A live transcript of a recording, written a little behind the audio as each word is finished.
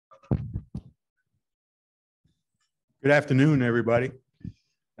Good afternoon, everybody.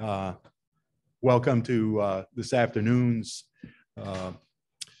 Welcome to this afternoon's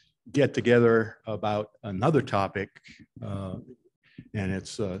get together about another topic, and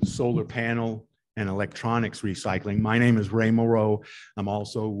it's solar panel and electronics recycling. My name is Ray Moreau. I'm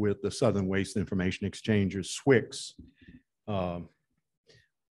also with the Southern Waste Information Exchangers, SWIX. I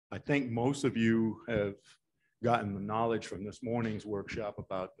think most of you have gotten the knowledge from this morning's workshop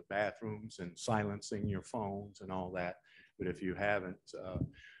about the bathrooms and silencing your phones and all that. But if you haven't,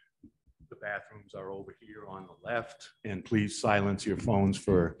 the bathrooms are over here on the left, and please silence your phones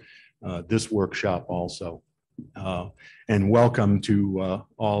for this workshop also. And welcome to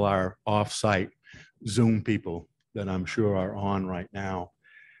all our off-site Zoom people that I'm sure are on right now.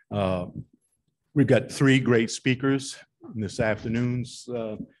 We've got three great speakers in this afternoon's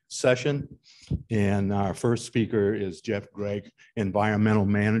session. And our first speaker is Jeff Gregg, Environmental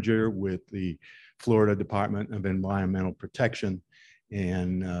Manager with the Florida Department of Environmental Protection.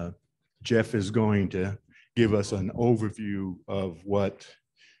 And Jeff is going to give us an overview of what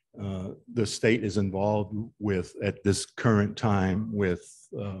the state is involved with at this current time with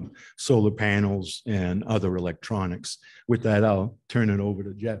solar panels and other electronics. With that, I'll turn it over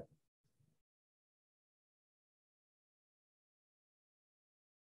to Jeff.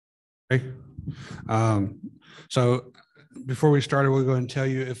 So before we start, we'll go ahead and tell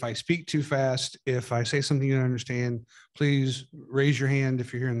you if I speak too fast, if I say something you don't understand, please raise your hand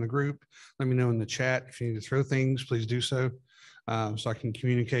if you're here in the group. Let me know in the chat. If you need to throw things, please do so, so I can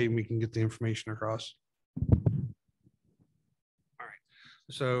communicate and we can get the information across. All right.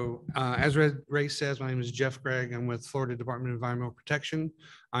 So as Ray says, my name is Jeff Gregg. I'm with Florida Department of Environmental Protection.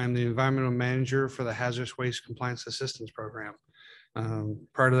 I'm the Environmental Manager for the Hazardous Waste Compliance Assistance Program.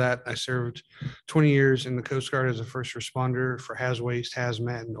 Prior to that, I served 20 years in the Coast Guard as a first responder for haz waste,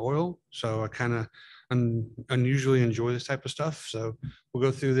 hazmat, and oil. So I kind of unusually enjoy this type of stuff. So we'll go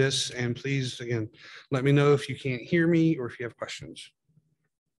through this, and please, again, let me know if you can't hear me or if you have questions.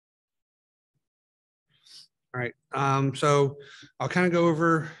 All right, so I'll kind of go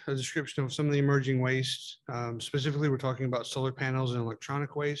over a description of some of the emerging waste. Specifically, we're talking about solar panels and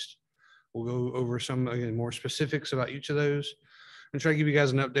electronic waste. We'll go over some, again, more specifics about each of those, and try to give you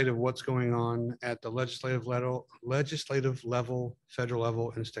guys an update of what's going on at the legislative level, federal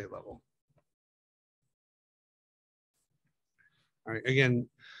level, and state level. All right, again,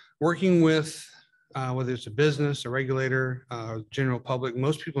 working with whether it's a business, a regulator, general public,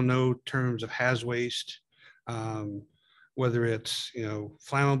 most people know terms of haz waste, whether it's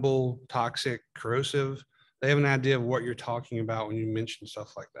flammable, toxic, corrosive. They have an idea of what you're talking about when you mention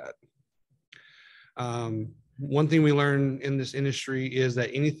stuff like that. One thing we learn in this industry is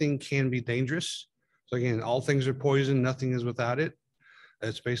that anything can be dangerous. So again, all things are poison, nothing is without it.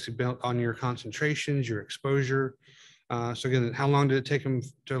 It's basically built on your concentrations, your exposure. So again, how long did it take them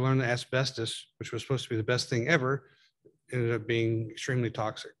to learn that asbestos, which was supposed to be the best thing ever, ended up being extremely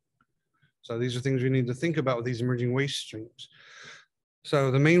toxic? So these are things we need to think about with these emerging waste streams.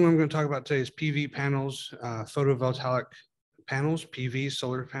 So the main one I'm going to talk about today is PV panels, photovoltaic panels, PV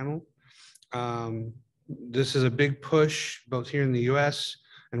solar panel. This is a big push both here in the US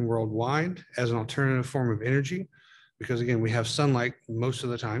and worldwide as an alternative form of energy, because again, we have sunlight most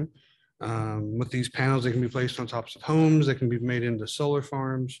of the time. With these panels, they can be placed on tops of homes, they can be made into solar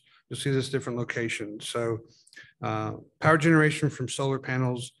farms. You'll see this different locations. So power generation from solar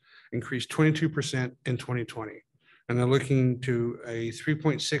panels increased 22% in 2020. And they're looking to a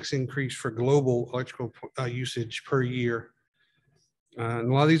 3.6 increase for global electrical usage per year.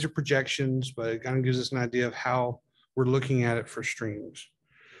 And a lot of these are projections, but it kind of gives us an idea of how we're looking at it for streams.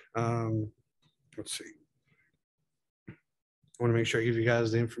 Let's see. I want to make sure I give you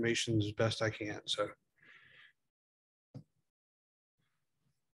guys the information as best I can. So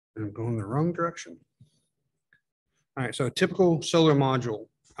I'm going the wrong direction. All right, so a typical solar module.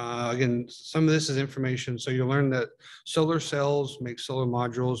 Again, some of this is information. So you'll learn that solar cells make solar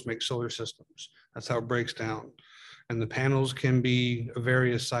modules, make solar systems. That's how it breaks down. And the panels can be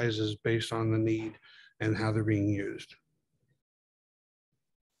various sizes based on the need and how they're being used.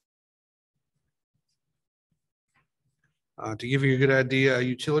 To give you a good idea, a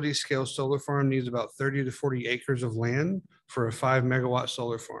utility scale solar farm needs about 30 to 40 acres of land for a 5 megawatt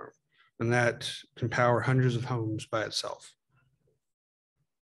solar farm. And that can power hundreds of homes by itself.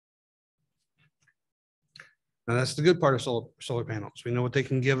 Now that's the good part of solar panels. We know what they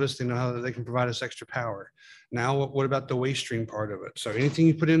can give us. They know how they can provide us extra power. Now, what about the waste stream part of it? So anything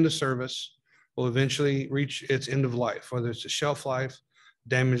you put into service will eventually reach its end of life, whether it's a shelf life,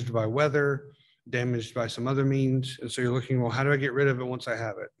 damaged by weather, damaged by some other means. And so you're looking, well, how do I get rid of it once I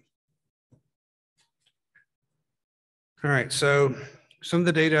have it? All right, so some of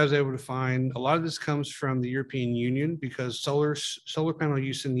the data I was able to find, a lot of this comes from the European Union because solar panel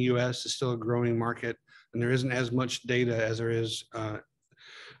use in the US is still a growing market, and there isn't as much data as there is on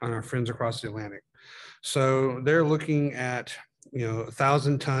our friends across the Atlantic. So they're looking at,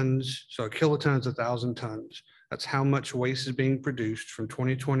 1,000 tons, so a kiloton is 1,000 tons. That's how much waste is being produced from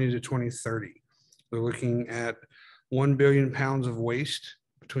 2020 to 2030. They're looking at 1 billion pounds of waste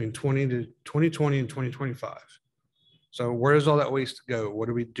between 2020 and 2025. So where does all that waste go? What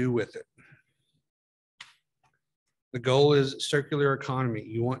do we do with it? The goal is circular economy.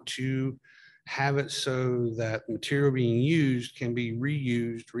 You want to have it so that material being used can be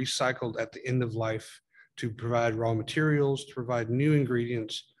reused, recycled at the end of life to provide raw materials, to provide new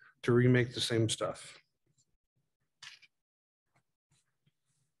ingredients, to remake the same stuff.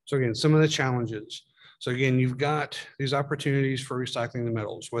 So again, some of the challenges. So again, you've got these opportunities for recycling the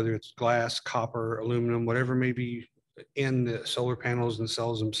metals, whether it's glass, copper, aluminum, whatever may be in the solar panels and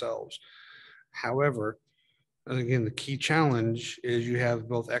cells themselves. However, again, the key challenge is you have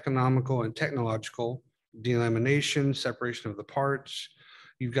both economical and technological delamination, separation of the parts.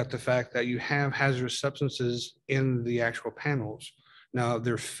 You've got the fact that you have hazardous substances in the actual panels. Now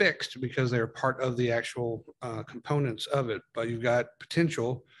they're fixed because they're part of the actual components of it, but you've got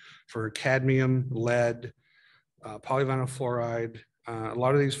potential for cadmium, lead, polyvinyl fluoride. A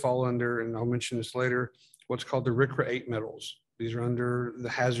lot of these fall under, and I'll mention this later, what's called the RCRA 8 metals. These are under the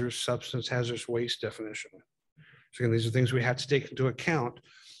hazardous substance, hazardous waste definition. So again, these are things we have to take into account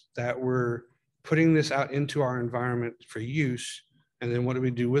that we're putting this out into our environment for use. And then what do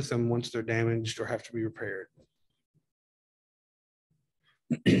we do with them once they're damaged or have to be repaired?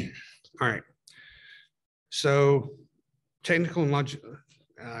 All right. So technical and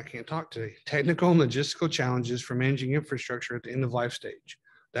I can't talk today. Technical and logistical challenges for managing infrastructure at the end of life stage.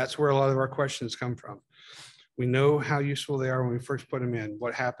 That's where a lot of our questions come from. We know how useful they are when we first put them in.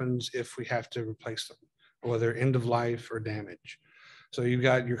 What happens if we have to replace them, whether end of life or damage? So you've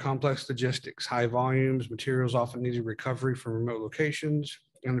got your complex logistics, high volumes, materials often needed recovery from remote locations,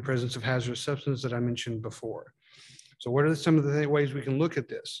 and the presence of hazardous substances that I mentioned before. So what are some of the ways we can look at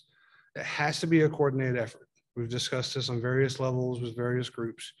this? It has to be a coordinated effort. We've discussed this on various levels with various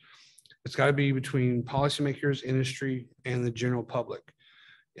groups. It's got to be between policymakers, industry, and the general public.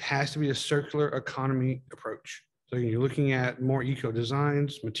 It has to be a circular economy approach. So you're looking at more eco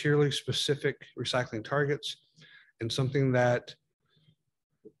designs, materially specific recycling targets, and something that,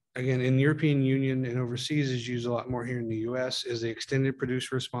 again, in the European Union and overseas is used a lot more here in the US, is the extended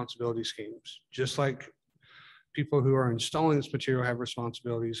producer responsibility schemes. Just like people who are installing this material have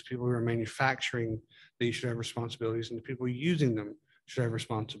responsibilities, people who are manufacturing these should have responsibilities, and the people using them should have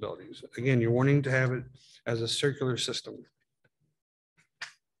responsibilities. Again, you're wanting to have it as a circular system.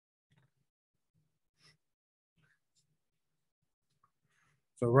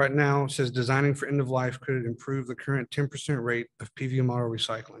 So right now it says designing for end of life could improve the current 10% rate of PV model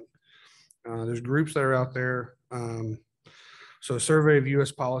recycling. There's groups that are out there. So a survey of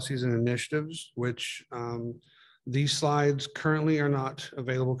US policies and initiatives, which these slides currently are not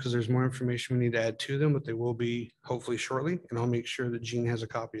available because there's more information we need to add to them, but they will be hopefully shortly. And I'll make sure that Gene has a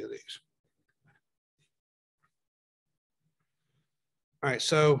copy of these. All right,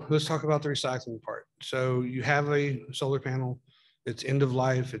 so let's talk about the recycling part. So you have a solar panel, it's end of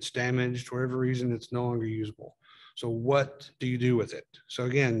life, it's damaged, for whatever reason, it's no longer usable. So what do you do with it? So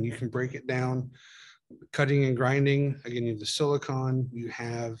again, you can break it down, cutting and grinding. Again, you have the silicon, you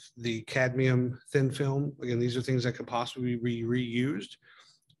have the cadmium thin film. Again, these are things that could possibly be reused,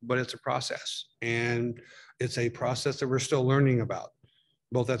 but it's a process. And it's a process that we're still learning about,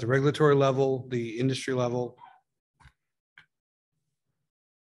 both at the regulatory level, the industry level.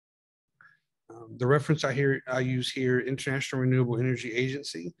 The reference I use here, International Renewable Energy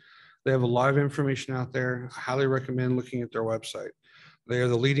Agency. They have a lot of information out there. I highly recommend looking at their website. They are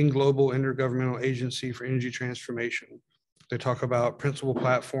the leading global intergovernmental agency for energy transformation. They talk about principal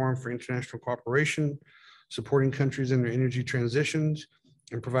platform for international cooperation, supporting countries in their energy transitions,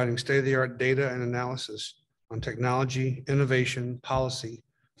 and providing state-of-the-art data and analysis on technology, innovation, policy,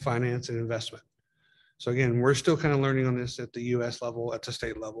 finance, and investment. So again, we're still kind of learning on this at the US level, at the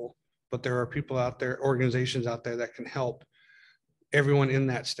state level, but there are people out there, organizations out there that can help everyone in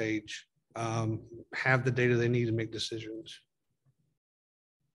that stage have the data they need to make decisions.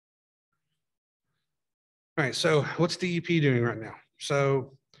 All right, so what's DEP doing right now?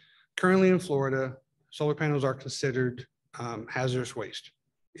 So currently in Florida, solar panels are considered hazardous waste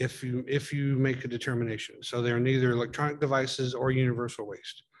if you make a determination. So they're neither electronic devices or universal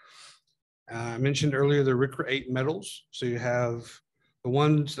waste. I mentioned earlier the RCRA 8 metals. So you have The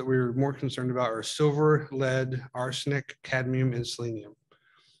ones that we're more concerned about are silver, lead, arsenic, cadmium, and selenium.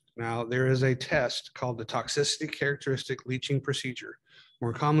 Now, there is a test called the toxicity characteristic leaching procedure,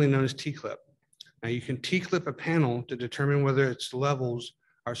 more commonly known as T-clip. Now, you can T-clip a panel to determine whether its levels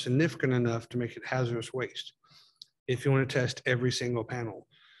are significant enough to make it hazardous waste. If you want to test every single panel,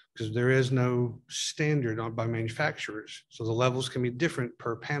 because there is no standard by manufacturers, so the levels can be different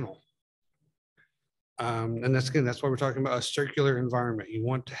per panel. And that's why we're talking about a circular environment. You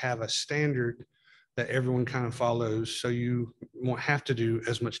want to have a standard that everyone kind of follows, so you won't have to do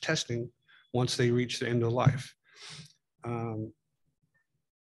as much testing once they reach the end of life. Let's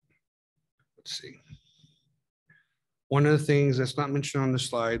see. One of the things that's not mentioned on the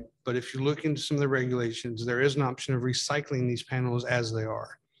slide, but if you look into some of the regulations, there is an option of recycling these panels as they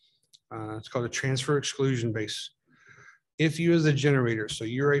are. It's called a transfer exclusion base. If you as a generator, so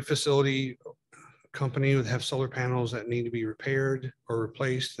you're a facility company that have solar panels that need to be repaired or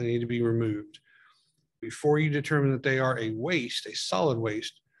replaced, they need to be removed. Before you determine that they are a waste, a solid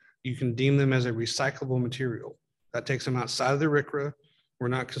waste, you can deem them as a recyclable material. That takes them outside of the RCRA. We're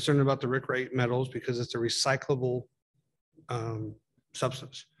not concerned about the RCRA metals because it's a recyclable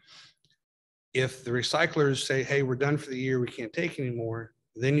substance. If the recyclers say, hey, we're done for the year, we can't take anymore,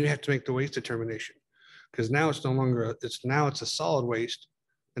 then you have to make the waste determination, because now it's no longer, it's a solid waste,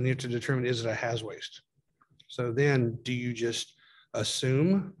 and you have to determine, is it a haz waste? So then do you just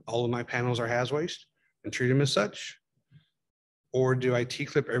assume all of my panels are haz waste and treat them as such? Or do I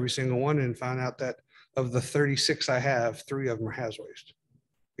T-clip every single one and find out that of the 36 I have, 3 of them are haz waste?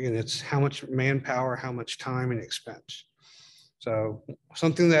 Again, it's how much manpower, how much time and expense. So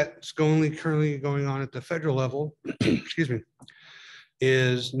something that's currently going on at the federal level, excuse me,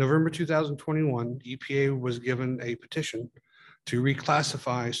 is November 2021, EPA was given a petition to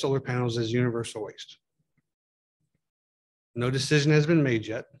reclassify solar panels as universal waste. No decision has been made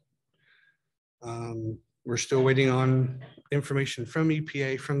yet. We're still waiting on information from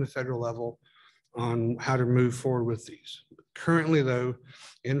EPA, from the federal level, on how to move forward with these. Currently, though,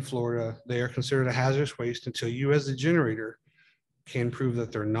 in Florida, they are considered a hazardous waste until you as the generator can prove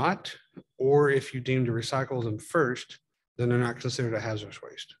that they're not, or if you deem to recycle them first, then they're not considered a hazardous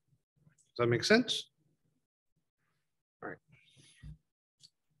waste. Does that make sense? All right.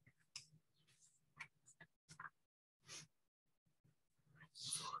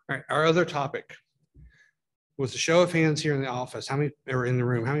 All right, our other topic. With a show of hands here in the office, how many, or in the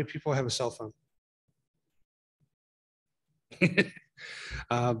room, how many people have a cell phone?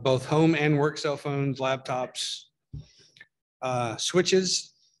 Both home and work cell phones, laptops,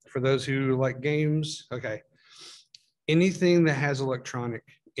 switches, for those who like games. Okay. Anything that has electronic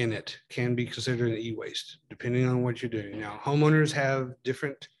in it can be considered an e-waste, depending on what you're doing. Now, homeowners have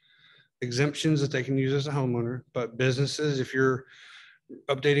different exemptions that they can use as a homeowner, but businesses, if you're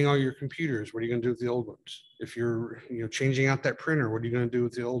updating all your computers, what are you going to do with the old ones? If you're changing out that printer, what are you going to do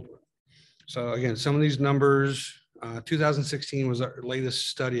with the old one? So again, some of these numbers, 2016 was our latest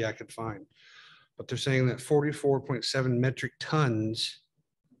study I could find, but they're saying that 44.7 metric tons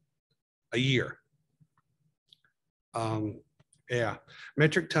a year. Yeah,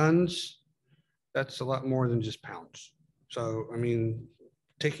 metric tons, that's a lot more than just pounds. So, I mean,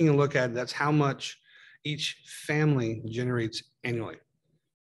 taking a look at it, that's how much each family generates annually.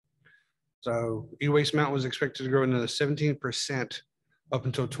 So e-waste amount was expected to grow another 17% up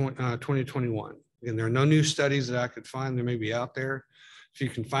until 2021. Again, there are no new studies that I could find. They may be out there. If you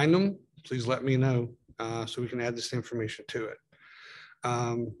can find them, please let me know so we can add this information to it.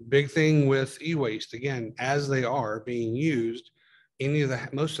 Big thing with e-waste, again, as they are being used,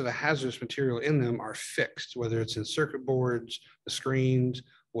 most of the hazardous material in them are fixed, whether it's in circuit boards, the screens,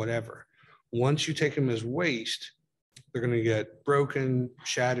 whatever. Once you take them as waste, they're going to get broken,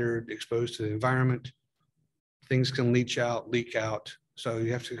 shattered, exposed to the environment. Things can leak out. So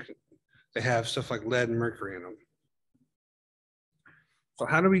they have stuff like lead and mercury in them. So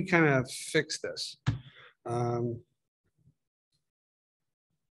how do we kind of fix this? All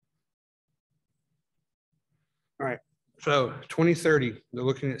right, so 2030, they're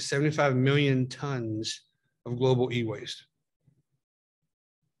looking at 75 million tons of global e-waste.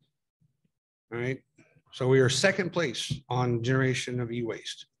 All right, so we are second place on generation of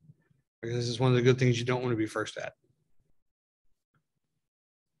e-waste. This is one of the good things you don't want to be first at.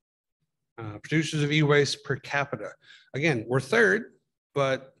 Producers of e-waste per capita. Again, we're third,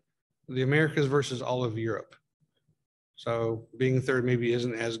 but the Americas versus all of Europe. So being third maybe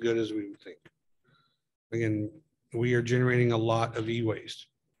isn't as good as we would think. Again, we are generating a lot of e-waste.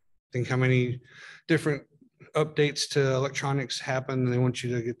 Think how many different updates to electronics happen, and they want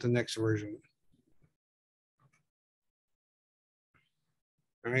you to get the next version.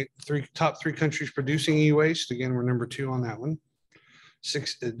 All right, top three countries producing e-waste. Again, we're number 2 on that one.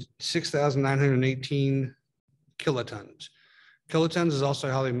 6,918 kilotons. Kilotons is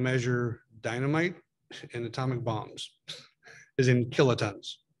also how they measure dynamite and atomic bombs, is in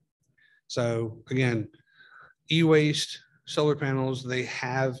kilotons. So again, e-waste, solar panels, they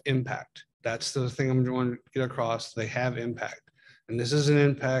have impact. That's the thing I'm going to get across. They have impact. And this is an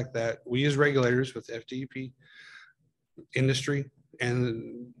impact that we as regulators with FDEP industry,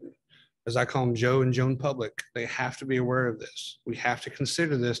 and as I call them, Joe and Joan public, they have to be aware of this. We have to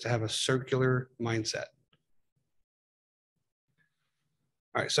consider this to have a circular mindset.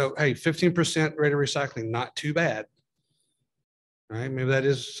 All right, so hey, 15% rate of recycling, not too bad. All right, maybe that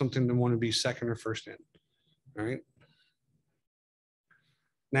is something to want to be second or first in. All right.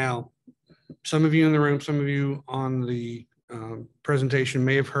 Now, some of you in the room, some of you on the presentation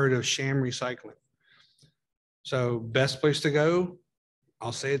may have heard of sham recycling. So best place to go,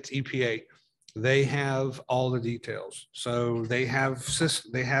 I'll say it's EPA. They have all the details. So they have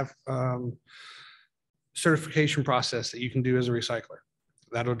certification process that you can do as a recycler.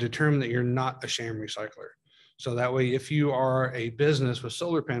 That'll determine that you're not a sham recycler. So that way, if you are a business with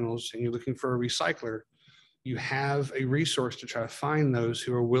solar panels and you're looking for a recycler, you have a resource to try to find those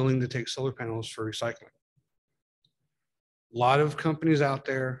who are willing to take solar panels for recycling. A lot of companies out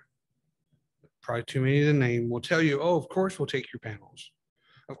there, probably too many to name, will tell you, oh, of course we'll take your panels.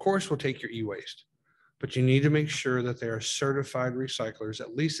 Of course we'll take your e-waste. But you need to make sure that they are certified recyclers,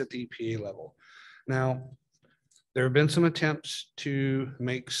 at least at the EPA level. Now, there have been some attempts to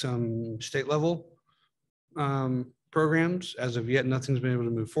make some state level programs. As of yet, nothing's been able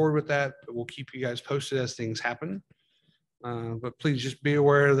to move forward with that, but we'll keep you guys posted as things happen. But please just be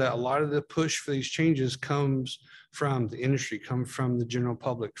aware that a lot of the push for these changes comes from the industry, come from the general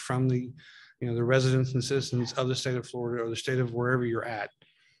public, from the residents and citizens of the state of Florida or the state of wherever you're at.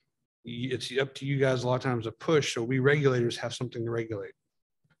 It's up to you guys a lot of times to push, so we regulators have something to regulate.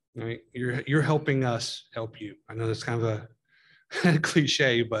 Right? You're helping us help you. I know that's kind of a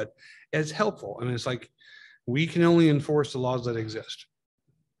cliche, but it's helpful. I mean, it's like we can only enforce the laws that exist.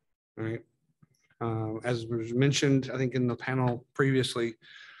 Right? As was mentioned, I think in the panel previously,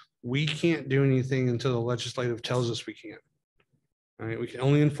 we can't do anything until the legislative tells us we can. All right? We can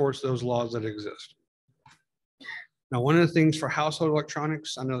only enforce those laws that exist. Now, one of the things for household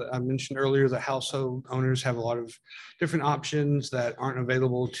electronics, I know that I mentioned earlier that household owners have a lot of different options that aren't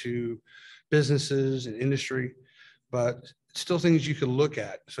available to businesses and industry, but still things you could look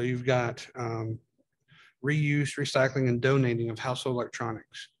at. So you've got reuse, recycling, and donating of household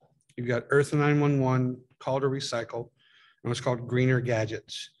electronics. You've got Earth 911, Call to Recycle, and what's called greener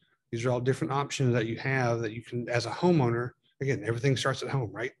gadgets. These are all different options that you have that you can, as a homeowner, again, everything starts at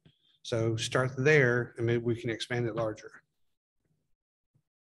home, right? So start there and maybe we can expand it larger.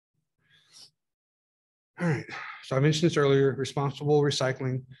 All right, so I mentioned this earlier, responsible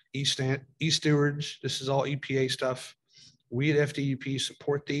recycling, e-stewards, this is all EPA stuff. We at FDEP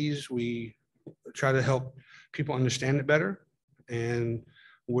support these. We try to help people understand it better, and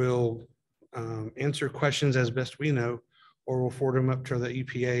we'll answer questions as best we know, or we'll forward them up to the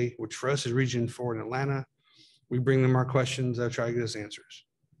EPA, which for us is Region 4 in Atlanta. We bring them our questions, they'll try to get us answers.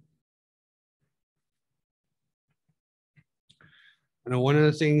 I know one of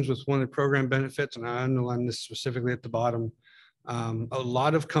the things with one of the program benefits, and I underline this specifically at the bottom, a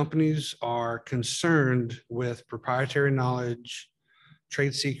lot of companies are concerned with proprietary knowledge,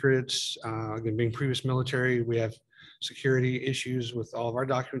 trade secrets. Again, being previous military, we have security issues with all of our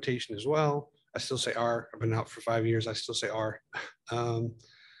documentation as well. I still say our, I've been out for 5 years, I still say our.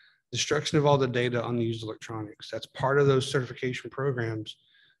 Destruction of all the data on the used electronics. That's part of those certification programs,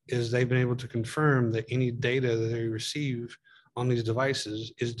 is they've been able to confirm that any data that they receive on these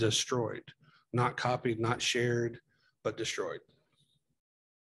devices is destroyed, not copied, not shared, but destroyed.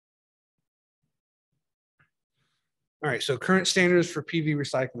 All right, so current standards for PV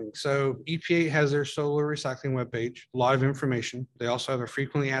recycling. So EPA has their solar recycling webpage, a lot of information. They also have a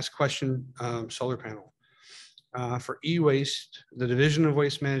frequently asked question solar panel. For e-waste, the Division of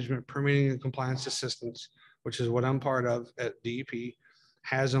Waste Management, Permitting and Compliance Assistance, which is what I'm part of at DEP,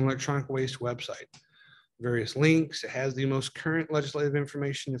 has an electronic waste website. Various links. It has the most current legislative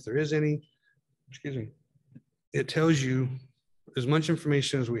information, if there is any. Excuse me. It tells you as much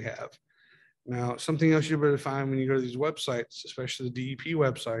information as we have. Now, something else you're able to find when you go to these websites, especially the DEP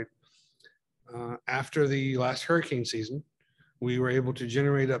website, after the last hurricane season, we were able to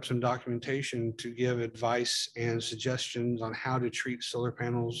generate up some documentation to give advice and suggestions on how to treat solar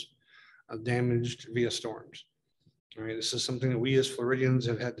panels damaged via storms. All right, this is something that we as Floridians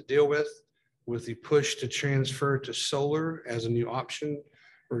have had to deal with the push to transfer to solar as a new option.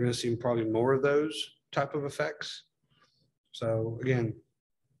 we're going to see probably more of those type of effects. So again,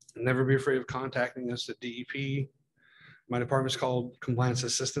 never be afraid of contacting us at DEP. My department's called Compliance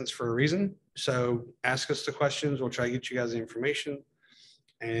Assistance for a reason. So ask us the questions. We'll try to get you guys the information.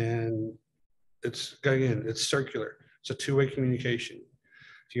 And it's, again, it's circular. It's a two-way communication.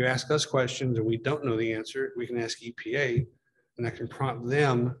 If you ask us questions and we don't know the answer, we can ask EPA, and that can prompt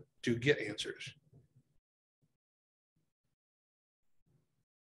them to get answers.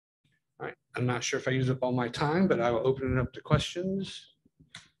 All right, I'm not sure if I used up all my time, but I will open it up to questions.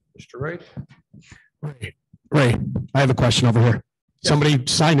 Mr. Wright. Ray, I have a question over here. Yes. Somebody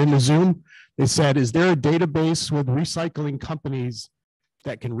signed into Zoom. They said, is there a database with recycling companies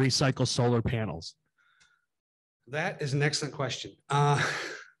that can recycle solar panels? That is an excellent question.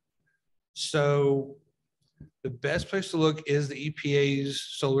 So the best place to look is the EPA's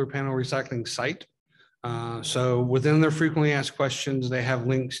solar panel recycling site. So within their frequently asked questions, they have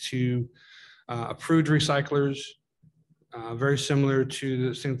links to approved recyclers, very similar to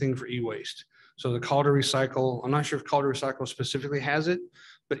the same thing for e-waste. So the Call to Recycle, I'm not sure if Call to Recycle specifically has it,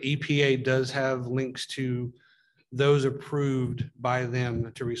 but EPA does have links to those approved by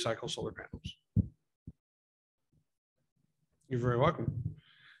them to recycle solar panels. You're very welcome.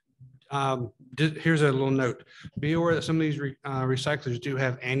 Here's a little note. Be aware that some of these recyclers do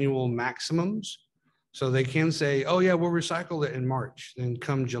have annual maximums. So they can say, oh yeah, we'll recycle it in March. Then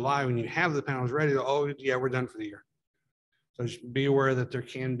come July, when you have the panels ready, oh yeah, we're done for the year. So just be aware that there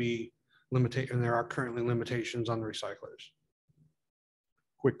can be limitation, and there are currently limitations on the recyclers.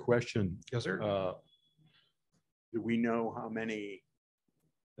 Quick question. Yes, sir. Do we know how many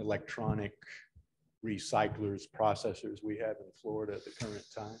electronic recyclers, processors we have in Florida at the current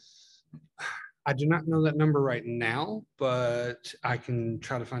time? I do not know that number right now, but I can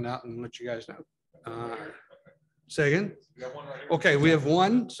try to find out and let you guys know. Say again? Okay, we have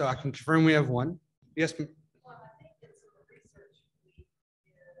one, so I can confirm we have one. Yes.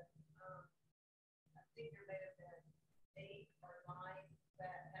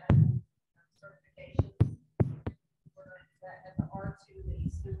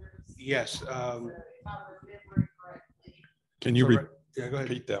 Yes. Can you yeah, go ahead.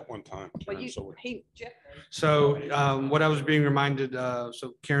 repeat that one time? So what I was being reminded,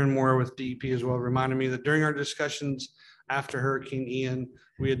 so Karen Moore with DEP as well reminded me that during our discussions after Hurricane Ian,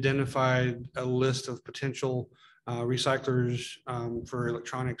 we identified a list of potential recyclers for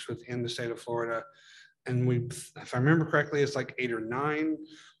electronics within the state of Florida. And we, if I remember correctly, it's like 8 or 9.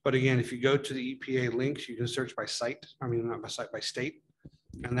 But again, if you go to the EPA links, you can search by site. I mean, not by site, by state.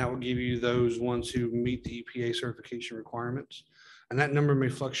 And that will give you those ones who meet the EPA certification requirements. And that number may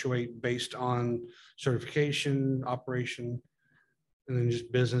fluctuate based on certification, operation, and then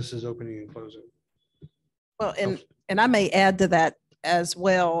just businesses opening and closing. Well, and I may add to that as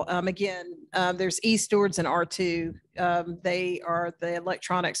well. Again, there's e-stewards and R2. They are the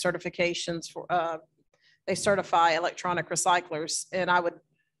electronic certifications for, they certify electronic recyclers. And I would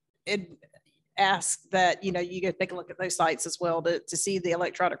ask that, you know, you go take a look at those sites as well to see the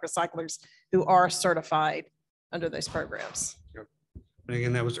electronic recyclers who are certified under those programs. Yep. And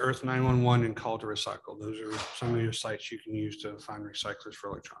again, that was Earth 911 and Call to Recycle. Those are some of your sites you can use to find recyclers for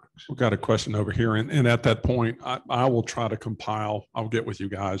electronics. We've got a question over here. And at that point, I will try to compile, I'll get with you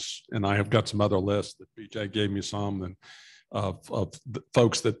guys. And I have got some other lists that BJ gave me some, and of the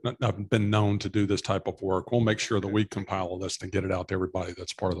folks that have been known to do this type of work. We'll make sure that we compile a list and get it out to everybody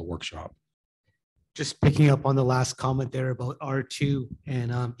that's part of the workshop. Just picking up on the last comment there about R2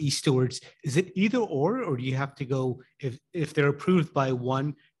 and e-stewards, is it either or do you have to go, if they're approved by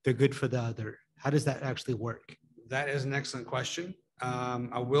one, they're good for the other? How does that actually work? That is an excellent question.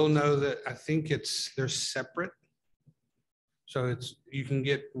 I will know that I think they're separate. So you can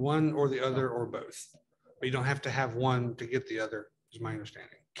get one or the other or both, but you don't have to have one to get the other, is my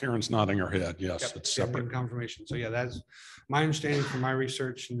understanding. Karen's nodding her head. Yes, Yep, it's separate. Confirmation. So yeah, that's my understanding from my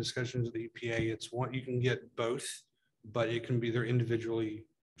research and discussions with the EPA. It's one, you can get both, but it can be, they're individually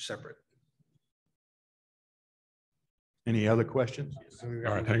separate. Any other questions? All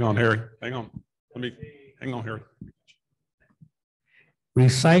right, hang on, Harry. Hang on. Hang on, Harry.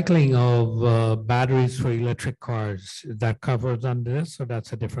 Recycling of batteries for electric cars, that covers under this, or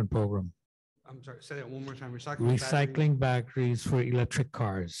that's a different program? I'm sorry, say that one more time. Recycling batteries for electric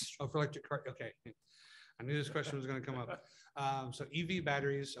cars. Oh, for electric car. Okay. I knew this question was going to come up. So EV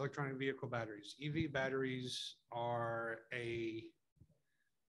batteries, electronic vehicle batteries. EV batteries are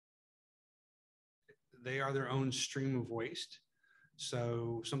they are their own stream of waste.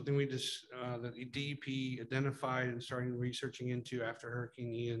 So something we just, that the DEP identified and starting researching into after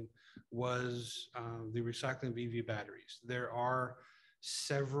Hurricane Ian was the recycling of EV batteries. There are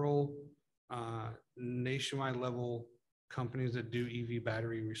several nationwide level companies that do EV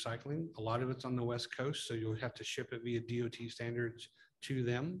battery recycling. A lot of it's on the West Coast, so you'll have to ship it via DOT standards to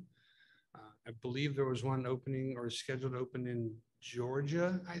them. I believe there was one opening or scheduled to open in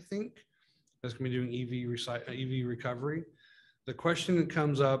Georgia, I think, that's going to be doing EV recovery. The question that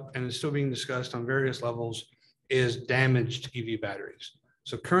comes up, and is still being discussed on various levels, is damaged EV batteries.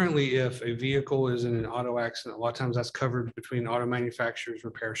 So currently, if a vehicle is in an auto accident, a lot of times that's covered between auto manufacturers,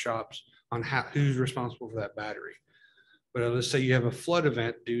 repair shops on who's responsible for that battery. But let's say you have a flood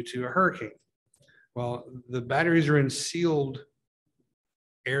event due to a hurricane. Well, the batteries are in sealed,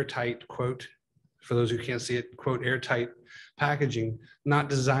 airtight, quote, for those who can't see it, quote, airtight packaging, not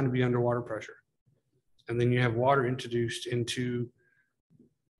designed to be under water pressure. And then you have water introduced into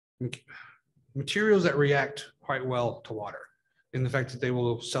materials that react quite well to water in the fact that they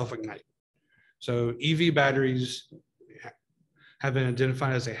will self-ignite. So EV batteries have been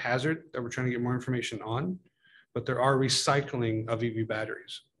identified as a hazard that we're trying to get more information on, but there are recycling of EV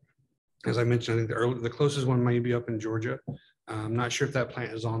batteries. As I mentioned, I think the closest one might be up in Georgia. I'm not sure if that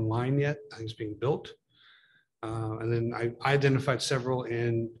plant is online yet. I think it's being built. And then I identified several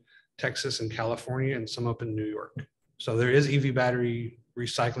in Texas and California and some up in New York. So there is EV battery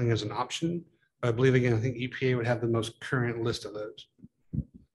recycling as an option. But I believe, again, I think EPA would have the most current list of those.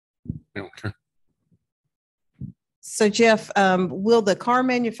 Okay. So Jeff, will the car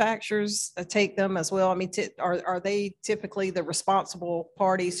manufacturers take them as well? I mean, are they typically the responsible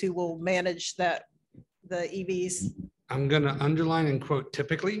parties who will manage the EVs? I'm going to underline and quote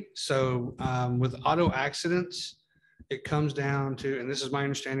typically. So with auto accidents, it comes down to, and this is my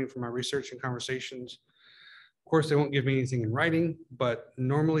understanding from my research and conversations. Of course, they won't give me anything in writing, but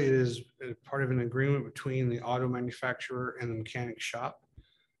normally it is part of an agreement between the auto manufacturer and the mechanic shop.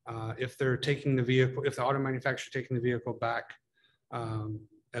 If they're taking the vehicle, if the auto manufacturer taking the vehicle back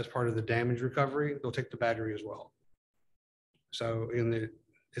as part of the damage recovery, they'll take the battery as well. So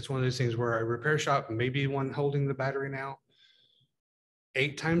it's one of those things where a repair shop may be one holding the battery now.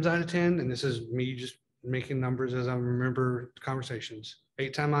 8 times out of 10, and this is me just making numbers as I remember conversations,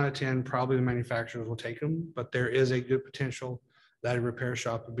 8 times out of 10, probably the manufacturers will take them, but there is a good potential that a repair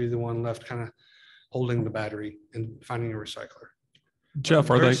shop would be the one left kind of holding the battery and finding a recycler. Jeff,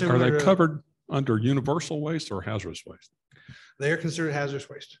 are Very they similar to- covered under universal waste or hazardous waste? They are considered hazardous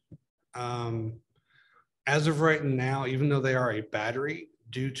waste. As of right now, even though they are a battery,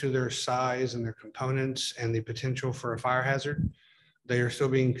 due to their size and their components and the potential for a fire hazard, they are still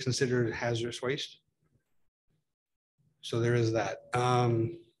being considered hazardous waste. So there is that.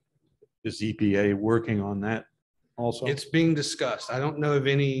 Is EPA working on that also? It's being discussed. I don't know of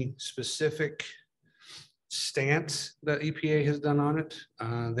any specific stance that EPA has done on it.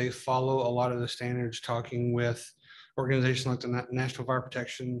 They follow a lot of the standards, talking with organizations like the National Fire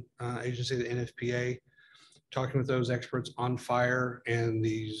Protection Agency, the NFPA, talking with those experts on fire and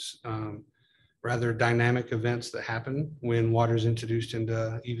these rather dynamic events that happen when water is introduced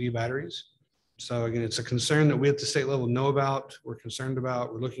into EV batteries. So again, it's a concern that we at the state level know about, we're concerned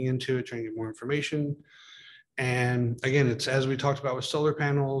about, we're looking into it, trying to get more information. And again, it's as we talked about with solar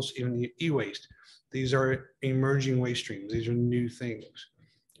panels, even the e-waste, these are emerging waste streams. These are new things.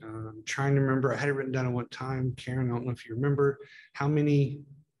 I'm trying to remember, I had it written down at one time, Karen, I don't know if you remember how many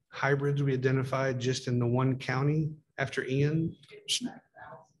hybrids we identified just in the one county after Ian.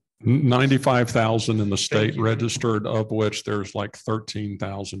 95,000 in the state you. registered, of which there's like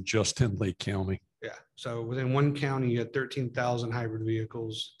 13,000 just in Lake County. Yeah, so within one county, you had 13,000 hybrid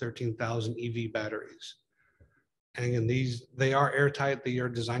vehicles, 13,000 EV batteries. And again, they are airtight, they are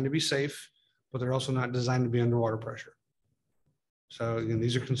designed to be safe, but they're also not designed to be underwater pressure. So again,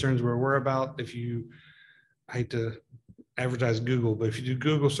 these are concerns we're about. I hate to advertise Google, but if you do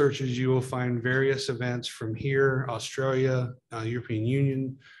Google searches, you will find various events from here, Australia, European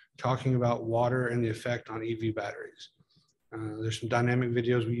Union, talking about water and the effect on EV batteries. There's some dynamic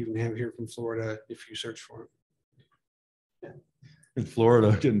videos we even have here from Florida if you search for them. In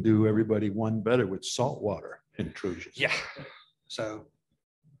Florida, didn't do everybody one better with saltwater intrusions. Yeah. So.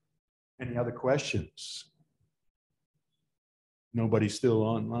 Any other questions? Nobody still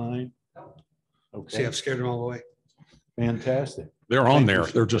online? See, Okay, I've scared them all away. fantastic. They're on Thank there. you,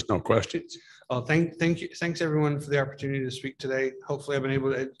 sir. There are just no questions. Well, thank you. Thanks everyone for the opportunity to speak today. Hopefully I've been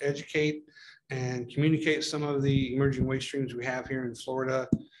able to educate and communicate some of the emerging waste streams we have here in Florida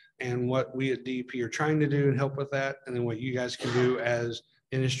and what we at DEP are trying to do and help with that. And then what you guys can do as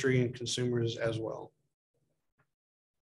industry and consumers as well.